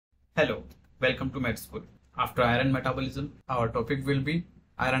Hello, welcome to Med School. After iron metabolism, our topic will be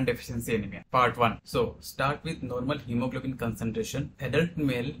iron deficiency anemia. Part 1. So, start with normal hemoglobin concentration. Adult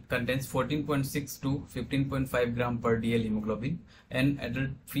male contains 14.6 to 15.5 gram per dl hemoglobin and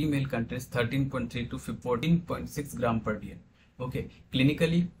adult female contains 13.3 to 14.6 gram per dl. Okay,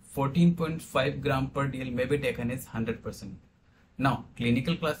 clinically 14.5 gram per dl may be taken as 100%. Now,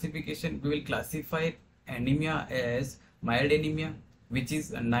 clinical classification, we will classify anemia as mild anemia, which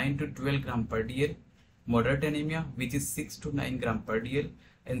is 9 to 12 gram per dl, moderate anemia, which is 6 to 9 gram per dl,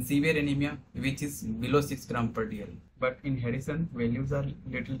 and severe anemia, which is below 6 gram per dl. But in Harrison, values are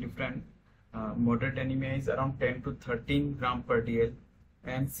little different. Moderate anemia is around 10 to 13 gram per dl,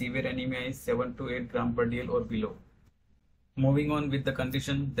 and severe anemia is 7 to 8 gram per dl or below. Moving on with the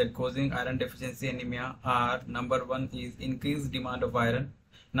condition that causing iron deficiency anemia are: number 1 is increased demand of iron,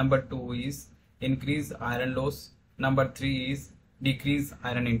 number 2 is increased iron loss, number 3 is decreased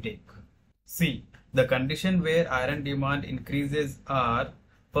iron intake. See, the condition where iron demand increases are: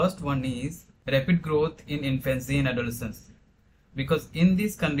 first one is rapid growth in infancy and adolescence, because in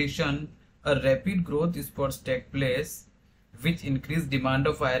this condition a rapid growth spots take place which increased demand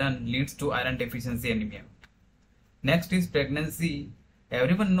of iron leads to iron deficiency anemia. Next is pregnancy.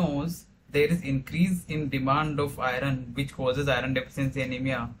 Everyone knows there is increase in demand of iron which causes iron deficiency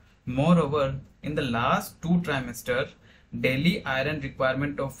anemia. Moreover, in the last 2 trimesters, daily iron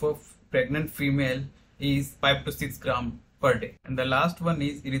requirement of a pregnant female is 5 to 6 gram per day. And the last one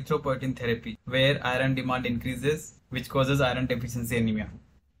is erythropoietin therapy, where iron demand increases which causes iron deficiency anemia.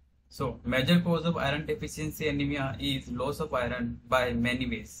 So, major cause of iron deficiency anemia is loss of iron by many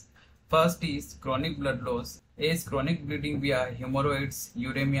ways. First is chronic blood loss, as chronic bleeding via hemorrhoids,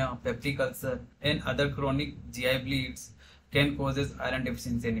 uremia, peptic ulcer, and other chronic GI bleeds can cause iron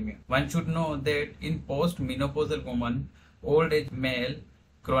deficiency anemia. One should know that in post-menopausal woman, old age male,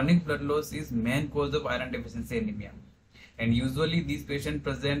 chronic blood loss is main cause of iron deficiency anemia, and usually these patients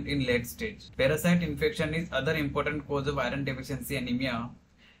present in late stage. Parasite infection is other important cause of iron deficiency anemia.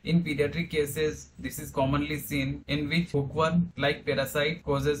 In pediatric cases, this is commonly seen, in which hookworm like parasite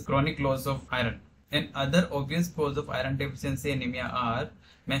causes chronic loss of iron. And other obvious cause of iron deficiency anemia are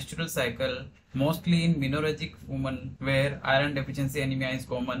menstrual cycle, mostly in menorrhagic women where iron deficiency anemia is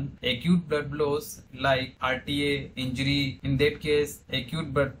common, acute blood loss like RTA injury, in that case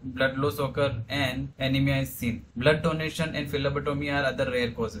acute blood loss occur and anemia is seen. Blood donation and phlebotomy are other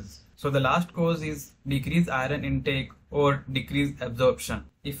rare causes. So the last cause is decreased iron intake or decreased absorption.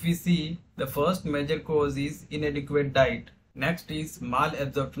 If we see, the first major cause is inadequate diet. Next is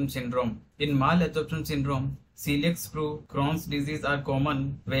malabsorption syndrome. In malabsorption syndrome, celiac sprue, Crohn's disease are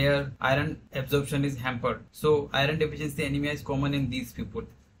common where iron absorption is hampered. So iron deficiency anemia is common in these people.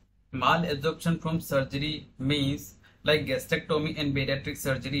 Malabsorption from surgery means like gastrectomy and bariatric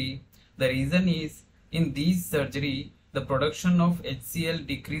surgery. The reason is in these surgery the production of HCl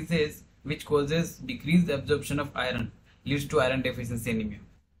decreases which causes decreased absorption of iron, leads to iron deficiency anemia.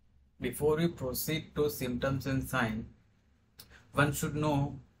 Before we proceed to symptoms and signs, one should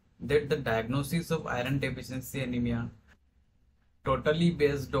know that the diagnosis of iron deficiency anemia totally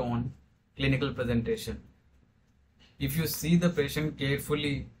based on clinical presentation. If you see the patient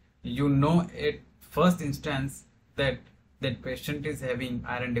carefully, you know at first instance that that patient is having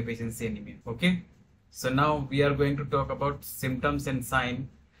iron deficiency anemia. Okay, so now we are going to talk about symptoms and signs.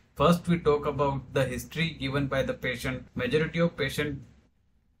 First we talk about the history given by the patient. Majority of patients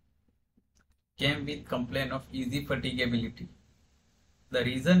came with complaint of easy fatigability. The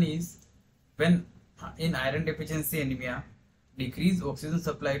reason is when in iron deficiency anemia, decreased oxygen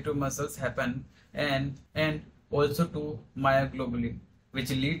supply to muscles happen and also to myoglobin,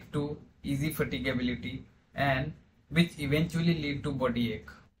 which lead to easy fatigability and which eventually lead to body ache.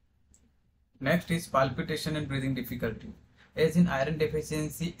 Next is palpitation and breathing difficulty. As in iron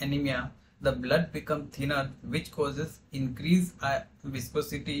deficiency anemia, the blood becomes thinner which causes increased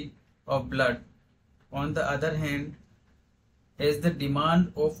viscosity of blood. On the other hand, as the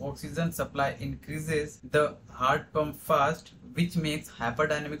demand of oxygen supply increases, the heart pumps fast which makes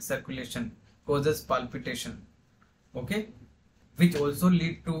hyperdynamic circulation, causes palpitation. Okay, which also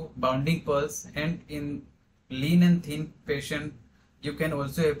lead to bounding pulse, and in lean and thin patient you can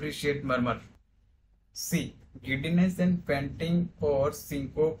also appreciate murmur. C. Giddiness and fainting or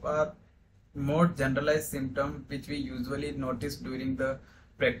syncope are more generalized symptoms which we usually notice during the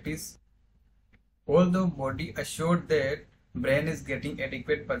practice. Although body assured that brain is getting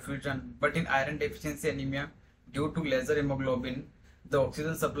adequate perfusion, but in iron deficiency anemia, due to lesser hemoglobin, the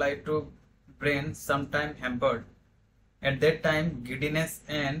oxygen supply to brain sometimes hampered. At that time, giddiness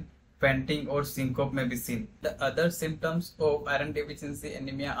and fainting or syncope may be seen. The other symptoms of iron deficiency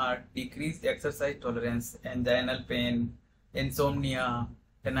anemia are decreased exercise tolerance, anginal pain, insomnia,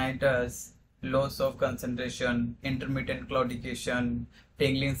 tinnitus, loss of concentration, intermittent claudication,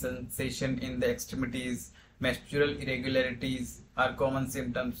 tingling sensation in the extremities, menstrual irregularities are common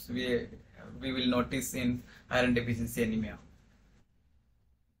symptoms we will notice in iron deficiency anemia.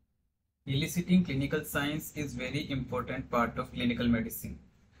 Eliciting clinical signs is very important part of clinical medicine.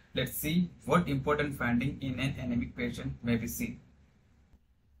 Let's see what important finding in an anemic patient may be seen.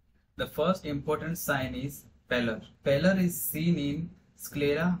 The first important sign is pallor. Pallor is seen in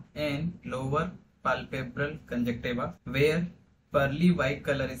sclera and lower palpebral conjunctiva, where pearly white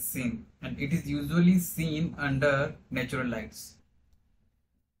color is seen, and it is usually seen under natural lights.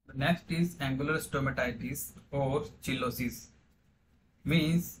 The next is angular stomatitis or chillosis,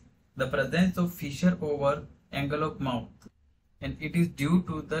 means the presence of fissure over angle of mouth, and it is due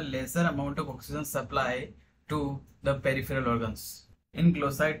to the lesser amount of oxygen supply to the peripheral organs. In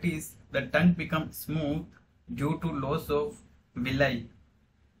glossitis, the tongue becomes smooth due to loss of villi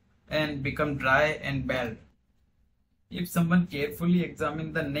and become dry and bald. If someone carefully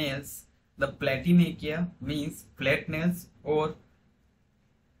examines the nails, the platinachia means flat nails or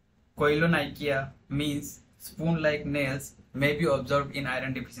koilonychia means spoon-like nails may be observed in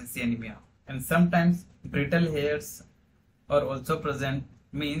iron deficiency anemia. And sometimes brittle hairs are also present,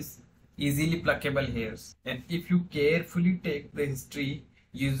 means easily pluckable hairs. And if you carefully take the history,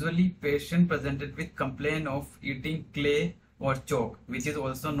 usually patient presented with complaint of eating clay or chalk, which is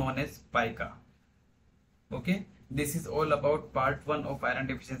also known as pica. Okay, this is all about part 1 of iron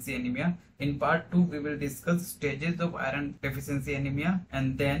deficiency anemia. In part 2, we will discuss stages of iron deficiency anemia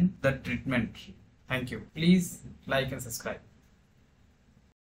and then the treatment. Thank you. Please like and subscribe.